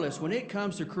regardless, when it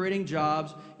comes to creating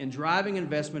jobs and driving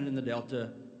investment in the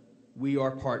Delta, we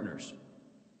are partners,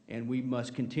 and we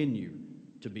must continue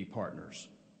to be partners.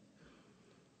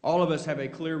 All of us have a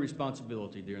clear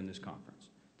responsibility during this conference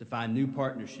to find new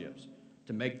partnerships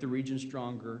to make the region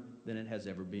stronger than it has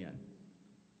ever been.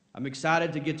 I'm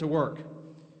excited to get to work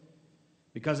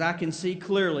because I can see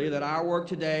clearly that our work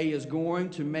today is going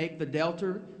to make the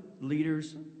Delta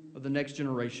leaders of the next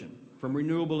generation, from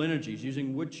renewable energies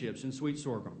using wood chips and sweet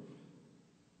sorghum.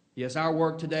 Yes, our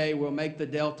work today will make the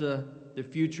Delta the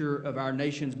future of our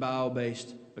nation's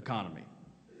bio-based economy.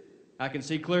 I can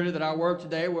see clearly that our work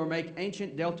today will make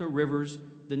ancient Delta rivers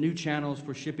the new channels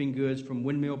for shipping goods, from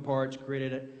windmill parts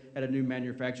created at a new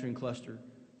manufacturing cluster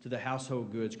to the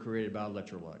household goods created by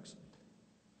Electrolux.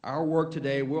 Our work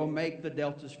today will make the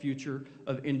Delta's future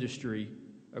of industry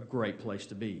a great place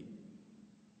to be.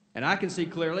 And I can see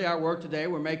clearly our work today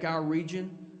will make our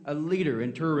region a leader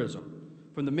in tourism,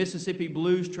 from the Mississippi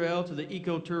Blues Trail to the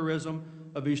ecotourism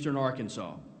of eastern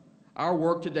Arkansas. Our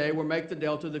work today will make the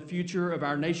Delta the future of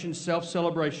our nation's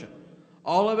self-celebration.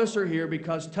 All of us are here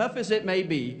because, tough as it may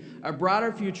be, a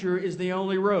brighter future is the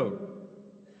only road.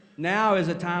 Now is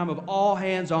a time of all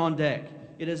hands on deck.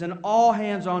 It is an all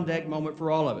hands on deck moment for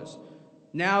all of us.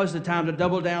 Now is the time to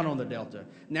double down on the Delta.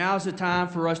 Now is the time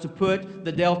for us to put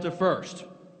the Delta first.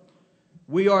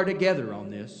 We are together on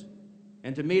this,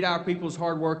 and to meet our people's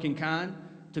hard work in kind,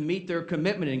 to meet their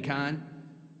commitment in kind,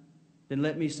 then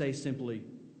let me say simply,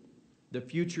 the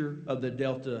future of the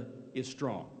Delta is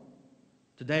strong.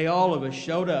 Today all of us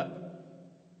showed up,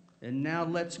 and now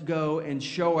let's go and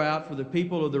show out for the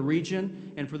people of the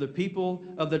region and for the people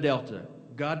of the Delta.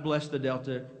 God bless the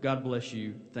Delta. God bless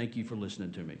you. Thank you for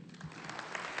listening to me.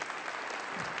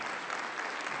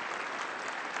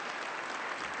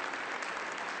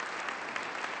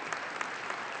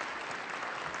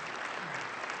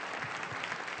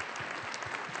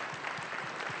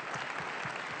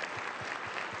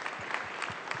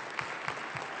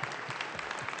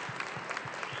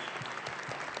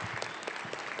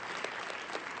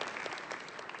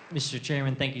 Mr.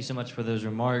 Chairman, thank you so much for those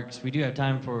remarks. We do have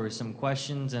time for some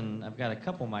questions, and I've got a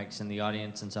couple mics in the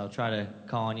audience, and so I'll try to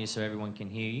call on you so everyone can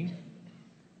hear you.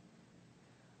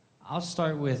 I'll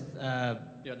start with...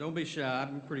 Yeah, don't be shy.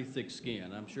 I'm pretty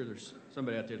thick-skinned. I'm sure there's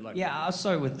somebody out there like Yeah, that. I'll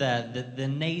start with that. The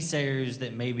naysayers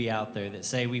that may be out there that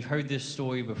say, we've heard this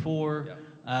story before,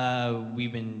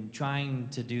 we've been trying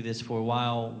to do this for a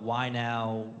while, why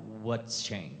now, what's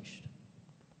changed?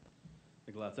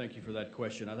 Thank you for that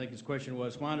question. I think his question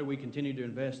was, why do we continue to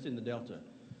invest in the Delta?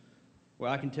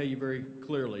 Well, I can tell you very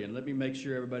clearly, and let me make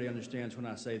sure everybody understands when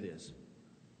I say this.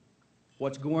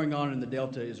 What's going on in the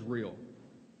Delta is real,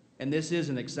 and this is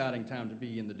an exciting time to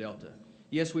be in the Delta.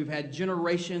 Yes, we've had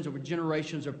generations over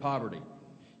generations of poverty.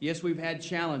 Yes, we've had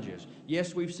challenges.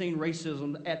 Yes, we've seen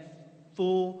racism at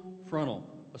full frontal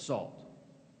assault.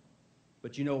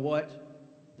 But you know what?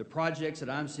 The projects that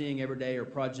I'm seeing every day are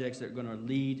projects that are going to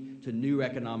lead to new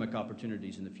economic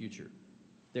opportunities in the future,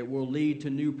 that will lead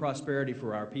to new prosperity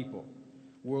for our people,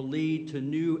 will lead to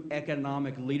new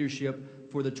economic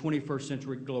leadership for the 21st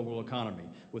century global economy,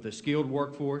 with a skilled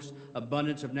workforce,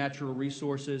 abundance of natural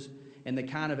resources, and the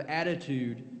kind of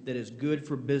attitude that is good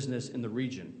for business in the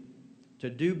region. To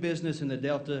do business in the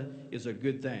Delta is a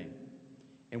good thing.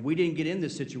 And we didn't get in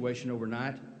this situation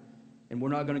overnight, and we're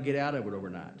not going to get out of it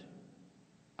overnight.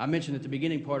 I mentioned at the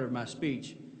beginning part of my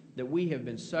speech that we have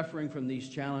been suffering from these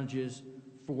challenges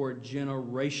for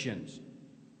generations.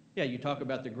 Yeah, you talk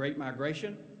about the Great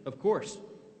Migration, of course.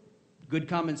 Good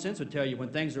common sense would tell you when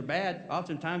things are bad,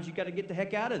 oftentimes you got to get the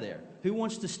heck out of there. Who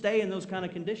wants to stay in those kind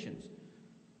of conditions?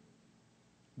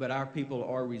 But our people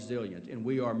are resilient, and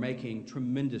we are making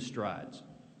tremendous strides.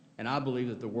 And I believe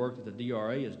that the work that the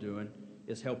DRA is doing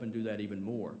is helping do that even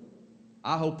more.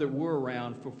 I hope that we're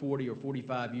around for 40 or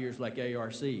 45 years like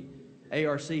ARC.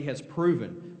 ARC has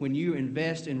proven when you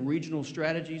invest in regional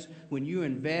strategies, when you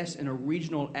invest in a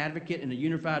regional advocate and a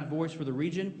unified voice for the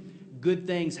region, good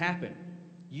things happen.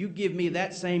 You give me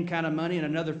that same kind of money in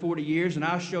another 40 years, and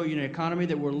I'll show you an economy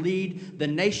that will lead the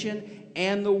nation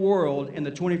and the world in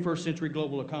the 21st century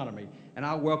global economy. And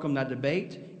I'll welcome that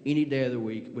debate any day of the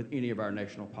week with any of our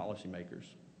national policymakers.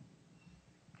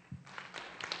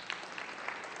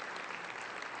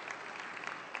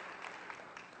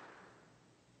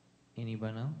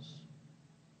 Anyone else?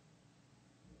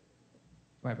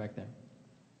 Right back there.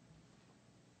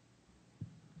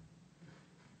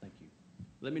 Thank you.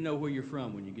 Let me know where you're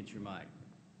from when you get your mic.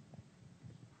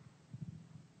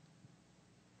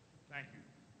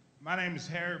 My name is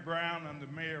Harry Brown. I'm the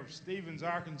mayor of Stevens,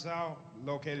 Arkansas,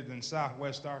 located in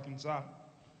southwest Arkansas.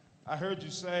 I heard you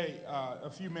say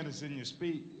a few minutes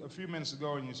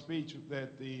ago in your speech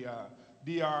that the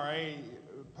DRA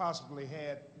possibly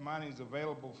had monies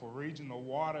available for regional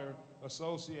water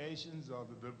associations or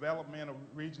the development of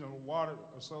regional water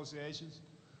associations.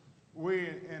 We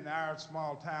in our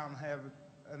small town have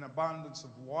an abundance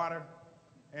of water,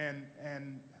 and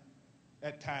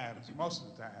at times, most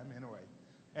of the time anyway.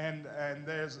 And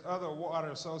there's other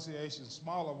water associations,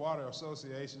 smaller water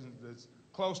associations that's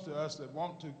close to us that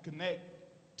want to connect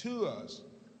to us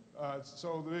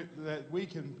so that we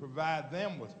can provide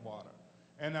them with water.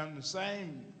 And on the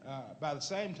same, by the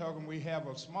same token, we have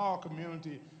a small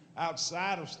community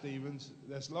outside of Stevens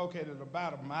that's located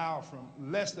about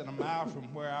less than a mile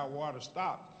from where our water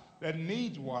stops that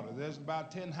needs water. There's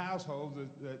about 10 households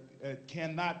that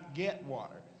cannot get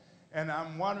water. And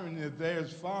I'm wondering if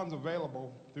there's funds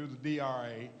available through the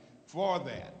DRA for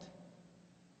that,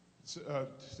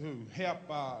 to help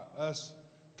us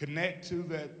connect to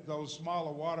those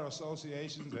smaller water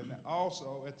associations and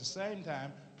also at the same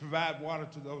time provide water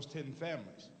to those 10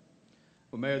 families.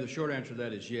 Well, Mayor, the short answer to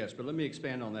that is yes, but let me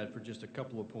expand on that for just a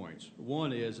couple of points.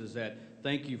 One is that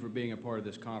thank you for being a part of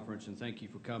this conference, and thank you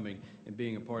for coming and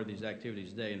being a part of these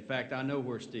activities today. In fact, I know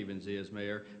where Stevens is,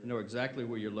 Mayor. I know exactly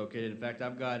where you're located. In fact,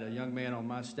 I've got a young man on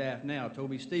my staff now,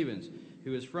 Toby Stevens,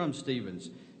 who is from Stevens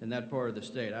in that part of the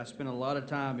state. I spent a lot of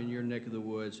time in your neck of the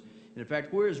woods. And in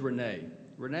fact, where is Renee?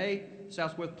 Renee,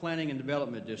 Southwest Planning and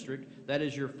Development District, that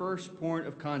is your first point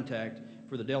of contact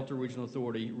for the Delta Regional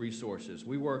Authority resources.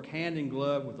 We work hand in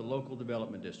glove with the local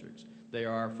development districts. They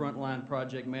are our frontline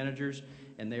project managers,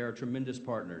 and they are tremendous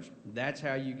partners. That's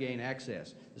how you gain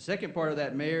access. The second part of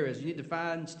that, Mayor, is you need to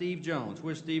find Steve Jones.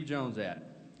 Where's Steve Jones at?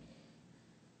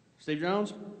 Steve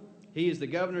Jones? He is the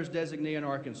governor's designee in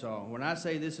Arkansas. When I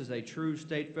say this is a true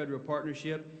state-federal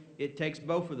partnership, it takes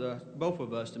both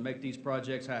of us to make these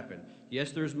projects happen.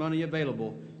 Yes, there's money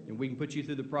available, and we can put you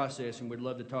through the process, and we'd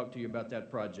love to talk to you about that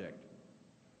project.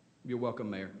 You're welcome,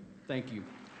 Mayor. Thank you.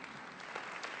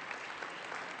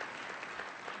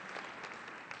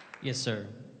 Yes, sir.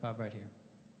 Bob, right here.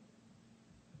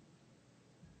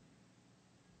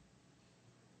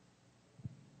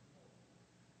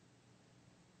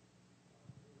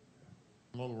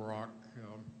 Little Rock.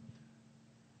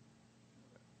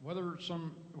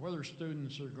 Whether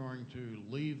students are going to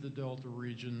leave the Delta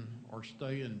region or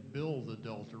stay and build the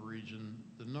Delta region,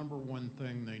 the number one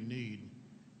thing they need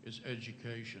is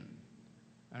education.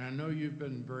 And I know you've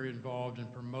been very involved in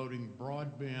promoting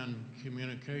broadband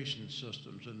communication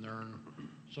systems, and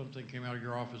something came out of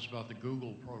your office about the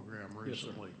Google program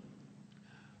recently.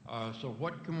 Yes, so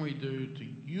what can we do to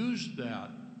use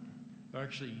that,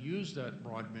 actually use that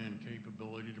broadband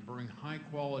capability to bring high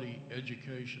quality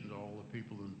education to all the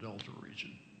people in the Delta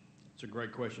region? It's a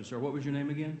great question, sir. What was your name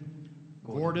again?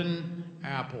 Gordon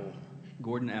Apple.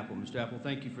 Gordon Apple. Mr. Apple,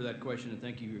 thank you for that question, and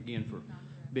thank you again for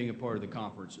being a part of the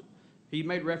conference. He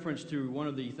made reference to one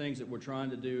of the things that we're trying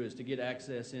to do is to get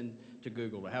access into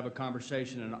Google, to have a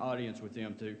conversation and an audience with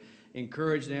them, to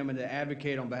encourage them and to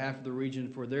advocate on behalf of the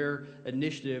region for their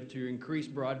initiative to increase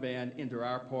broadband into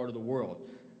our part of the world.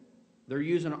 They're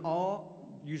using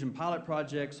pilot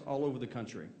projects all over the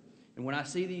country. And when I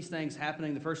see these things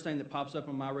happening, the first thing that pops up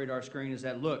on my radar screen is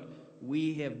that, look,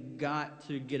 we have got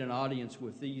to get an audience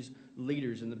with these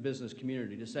leaders in the business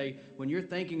community to say, when you're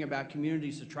thinking about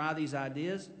communities to try these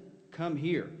ideas, come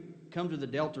here, come to the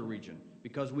Delta region,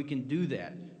 because we can do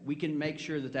that. We can make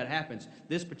sure that that happens.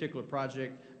 This particular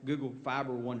project, Google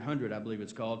Fiber 100, I believe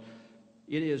it's called,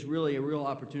 it is really a real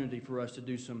opportunity for us to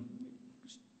do some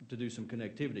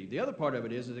connectivity. The other part of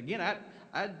it is again,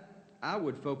 I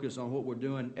would focus on what we're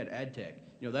doing at AdTech.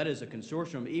 You know, that is a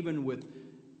consortium, even with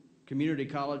community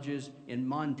colleges in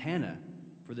Montana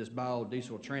for this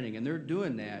biodiesel training, and they're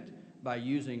doing that by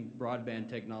using broadband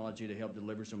technology to help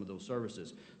deliver some of those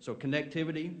services. So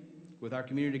connectivity with our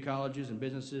community colleges and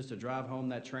businesses to drive home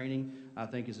that training, I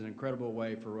think is an incredible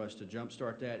way for us to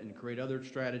jumpstart that and create other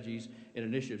strategies and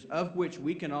initiatives, of which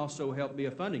we can also help be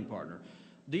a funding partner.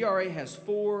 DRA has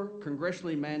 4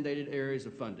 congressionally mandated areas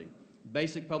of funding.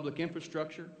 Basic public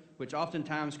infrastructure, which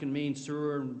oftentimes can mean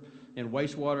sewer and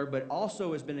wastewater, but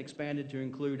also has been expanded to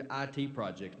include IT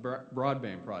projects,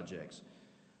 broadband projects.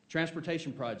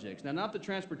 Transportation projects. Now, not the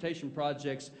transportation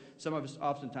projects some of us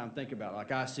oftentimes think about, like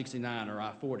I-69 or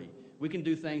I-40. We can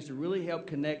do things to really help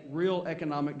connect real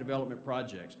economic development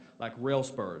projects, like rail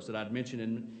spurs that I'd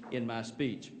mentioned in my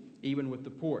speech. Even with the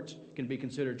ports, can be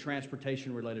considered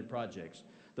transportation-related projects.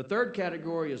 The third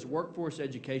category is workforce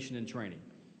education and training.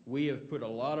 We have put a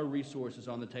lot of resources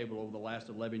on the table over the last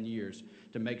 11 years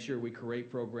to make sure we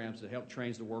create programs that help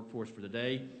train the workforce for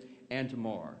today and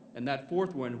tomorrow. And that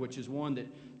fourth one, which is one that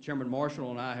Chairman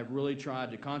Marshall and I have really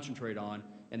tried to concentrate on,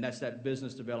 and that's that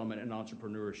business development and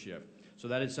entrepreneurship. So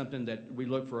that is something that we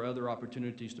look for other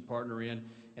opportunities to partner in,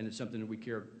 and it's something that we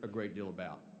care a great deal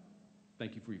about.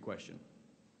 Thank you for your question.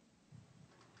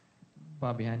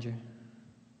 Bob, behind you.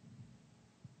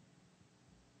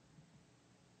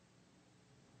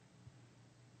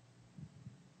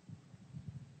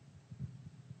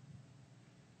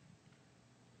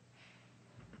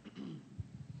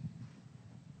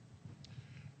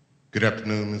 Good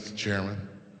afternoon, Mr. Chairman.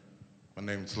 My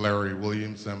name is Larry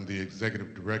Williams. I'm the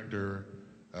Executive Director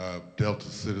of Delta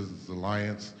Citizens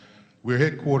Alliance. We're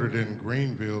headquartered in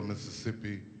Greenville,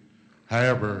 Mississippi.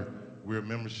 However, we're a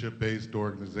membership-based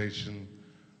organization.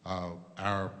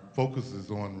 Our focus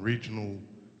is on regional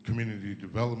community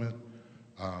development,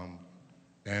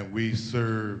 and we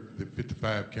serve the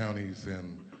 55 counties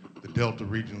in the Delta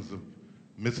regions of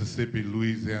Mississippi,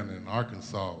 Louisiana, and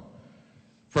Arkansas.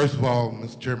 First of all,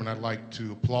 Mr. Chairman, I'd like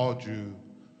to applaud you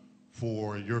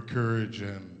for your courage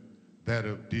and that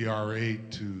of DRA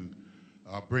to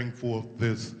bring forth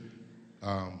this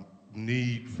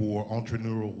need for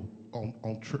entrepreneurial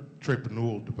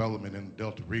development in the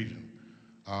Delta region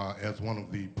as one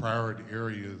of the priority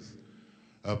areas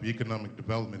of economic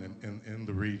development in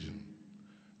the region.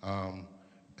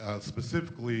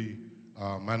 Specifically,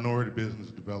 minority business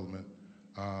development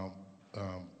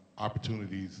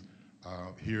opportunities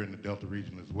here in the Delta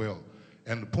region as well.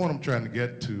 And the point I'm trying to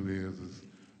get to is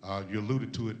you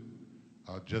alluded to it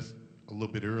just a little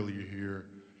bit earlier here,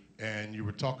 and you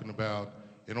were talking about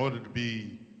in order to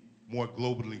be more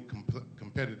globally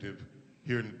competitive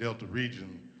here in the Delta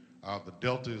region, the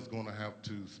Delta is going to have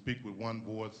to speak with one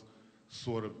voice,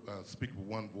 speak with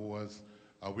one voice.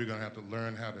 We're going to have to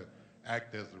learn how to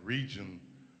act as a region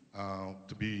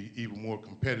to be even more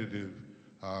competitive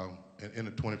in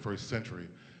the 21st century.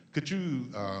 Could you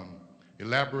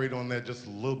elaborate on that just a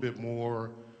little bit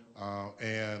more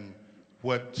and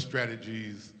what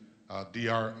strategies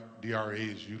DRA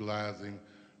is utilizing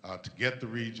to get the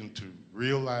region to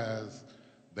realize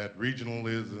that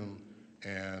regionalism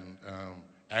and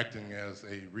acting as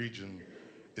a region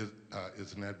is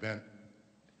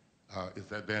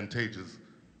advantageous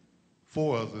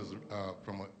for us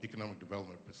from an economic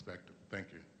development perspective? Thank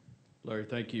you. Larry,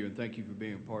 thank you, and thank you for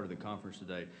being a part of the conference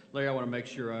today. Larry, I want to make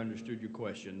sure I understood your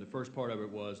question. The first part of it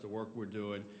was the work we're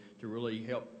doing to really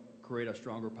help create a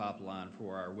stronger pipeline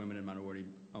for our women and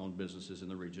minority-owned businesses in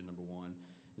the region, number one.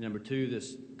 And number two,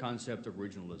 this concept of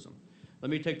regionalism. Let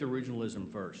me take the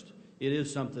regionalism first. It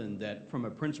is something that, from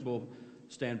a principle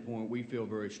standpoint, we feel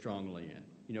very strongly in.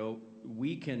 You know,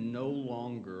 we can no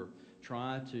longer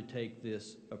try to take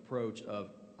this approach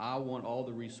of, I want all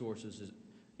the resources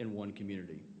in one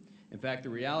community. In fact, the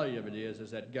reality of it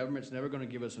is that government's never going to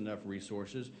give us enough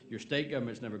resources. Your state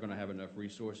government's never going to have enough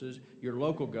resources. Your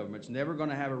local government's never going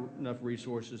to have enough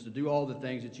resources to do all the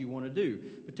things that you want to do,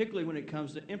 particularly when it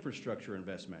comes to infrastructure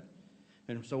investment.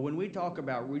 And so when we talk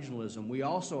about regionalism, we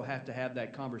also have to have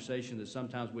that conversation that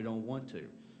sometimes we don't want to.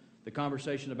 The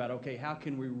conversation about, okay, how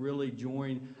can we really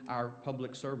join our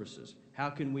public services? How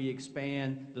can we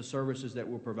expand the services that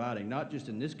we're providing, not just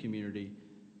in this community,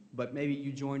 but maybe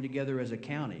you join together as a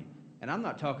county. And I'm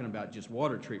not talking about just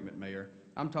water treatment, Mayor.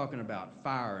 I'm talking about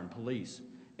fire and police,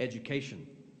 education,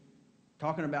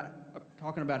 talking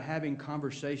about having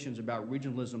conversations about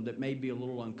regionalism that may be a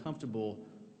little uncomfortable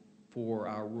for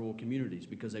our rural communities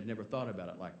because they've never thought about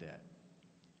it like that.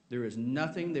 There is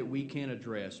nothing that we can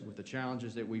address with the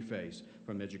challenges that we face,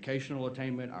 from educational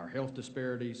attainment, our health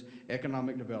disparities,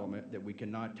 economic development, that we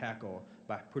cannot tackle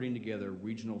by putting together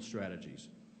regional strategies.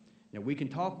 Now, we can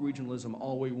talk regionalism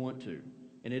all we want to,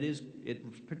 and it's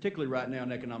particularly right now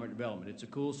in economic development. It's a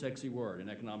cool, sexy word in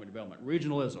economic development.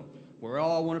 Regionalism, we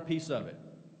all want a piece of it.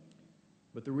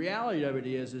 But the reality of it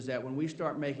is that when we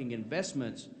start making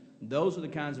investments, those are the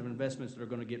kinds of investments that are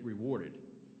going to get rewarded.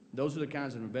 Those are the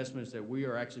kinds of investments that we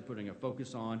are actually putting a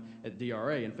focus on at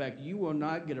DRA. In fact, you will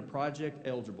not get a project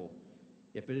eligible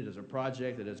if it is a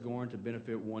project that is going to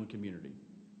benefit one community.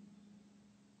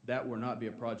 That will not be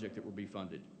a project that will be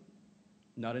funded,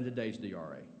 not in today's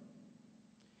DRA.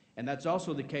 And that's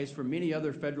also the case for many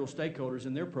other federal stakeholders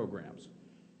in their programs.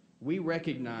 We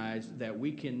recognize that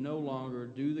we can no longer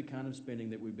do the kind of spending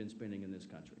that we've been spending in this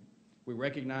country. We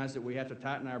recognize that we have to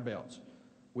tighten our belts.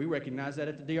 We recognize that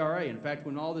at the DRA. In fact,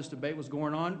 when all this debate was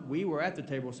going on, we were at the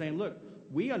table saying, look,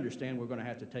 we understand we're going to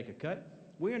have to take a cut.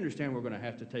 We understand we're going to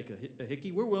have to take a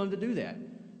hickey. We're willing to do that.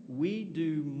 We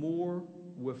do more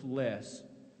with less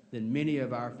than many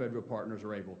of our federal partners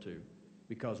are able to,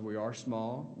 because we are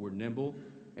small, we're nimble,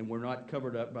 and we're not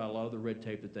covered up by a lot of the red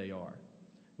tape that they are.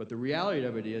 But the reality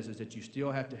of it is that you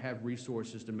still have to have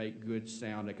resources to make good,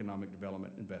 sound economic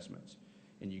development investments.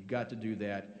 And you've got to do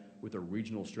that with a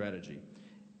regional strategy.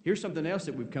 Here's something else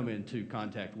that we've come into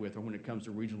contact with when it comes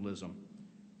to regionalism.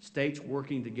 States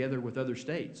working together with other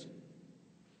states.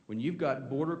 When you've got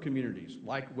border communities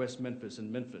like West Memphis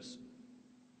and Memphis,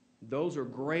 those are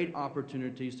great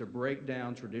opportunities to break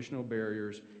down traditional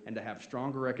barriers and to have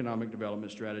stronger economic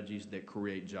development strategies that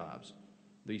create jobs.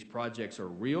 These projects are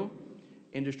real.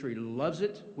 Industry loves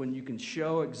it when you can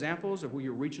show examples of where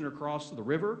you're reaching across the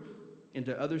river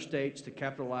into other states to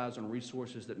capitalize on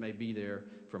resources that may be there,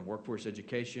 from workforce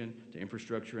education to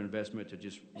infrastructure investment to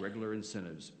just regular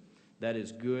incentives. That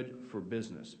is good for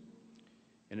business.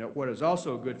 And what is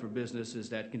also good for business is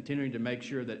that continuing to make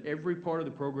sure that every part of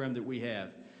the program that we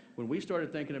have, when we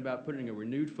started thinking about putting a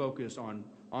renewed focus on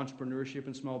entrepreneurship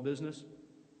and small business,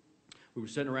 we were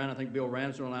sitting around, I think Bill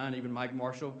Ramsey and I, and even Mike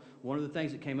Marshall. One of the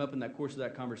things that came up in that course of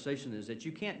that conversation is that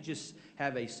you can't just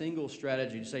have a single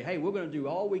strategy to say, hey, we're going to do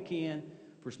all we can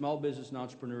for small business and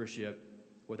entrepreneurship,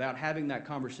 without having that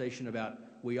conversation about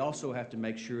we also have to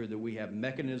make sure that we have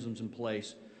mechanisms in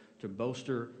place to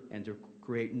bolster and to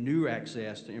create new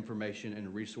access to information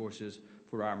and resources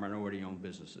for our minority-owned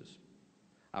businesses.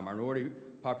 Our minority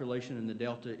population in the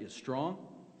Delta is strong.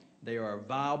 They are a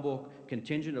viable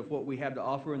contingent of what we have to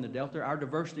offer in the Delta. Our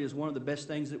diversity is one of the best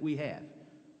things that we have,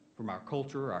 from our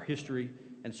culture, our history,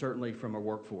 and certainly from our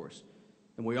workforce.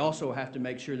 And we also have to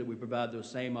make sure that we provide those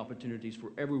same opportunities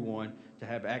for everyone to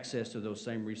have access to those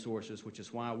same resources, which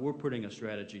is why we're putting a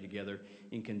strategy together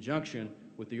in conjunction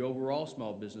with the overall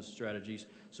small business strategies,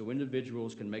 so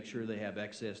individuals can make sure they have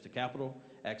access to capital,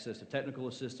 access to technical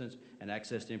assistance, and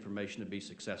access to information to be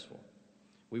successful.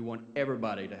 We want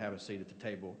everybody to have a seat at the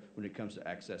table when it comes to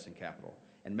accessing capital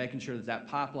and making sure that that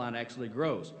pipeline actually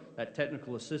grows, that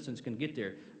technical assistance can get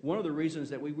there. One of the reasons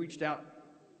that we reached out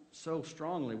so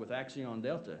strongly with Axion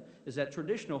Delta is that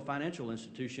traditional financial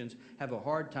institutions have a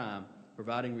hard time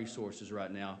providing resources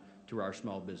right now to our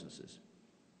small businesses.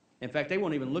 In fact, they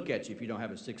won't even look at you if you don't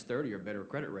have a 630 or better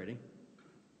credit rating.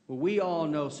 Well, we all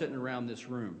know, sitting around this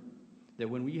room, that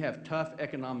when we have tough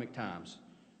economic times,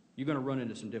 you're going to run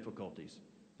into some difficulties.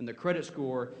 And the credit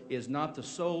score is not the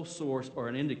sole source or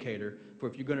an indicator for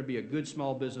if you're going to be a good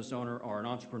small business owner or an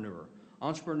entrepreneur.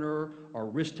 Entrepreneurs are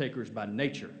risk takers by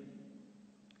nature.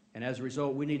 And as a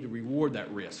result, we need to reward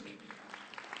that risk,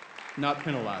 not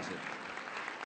penalize it.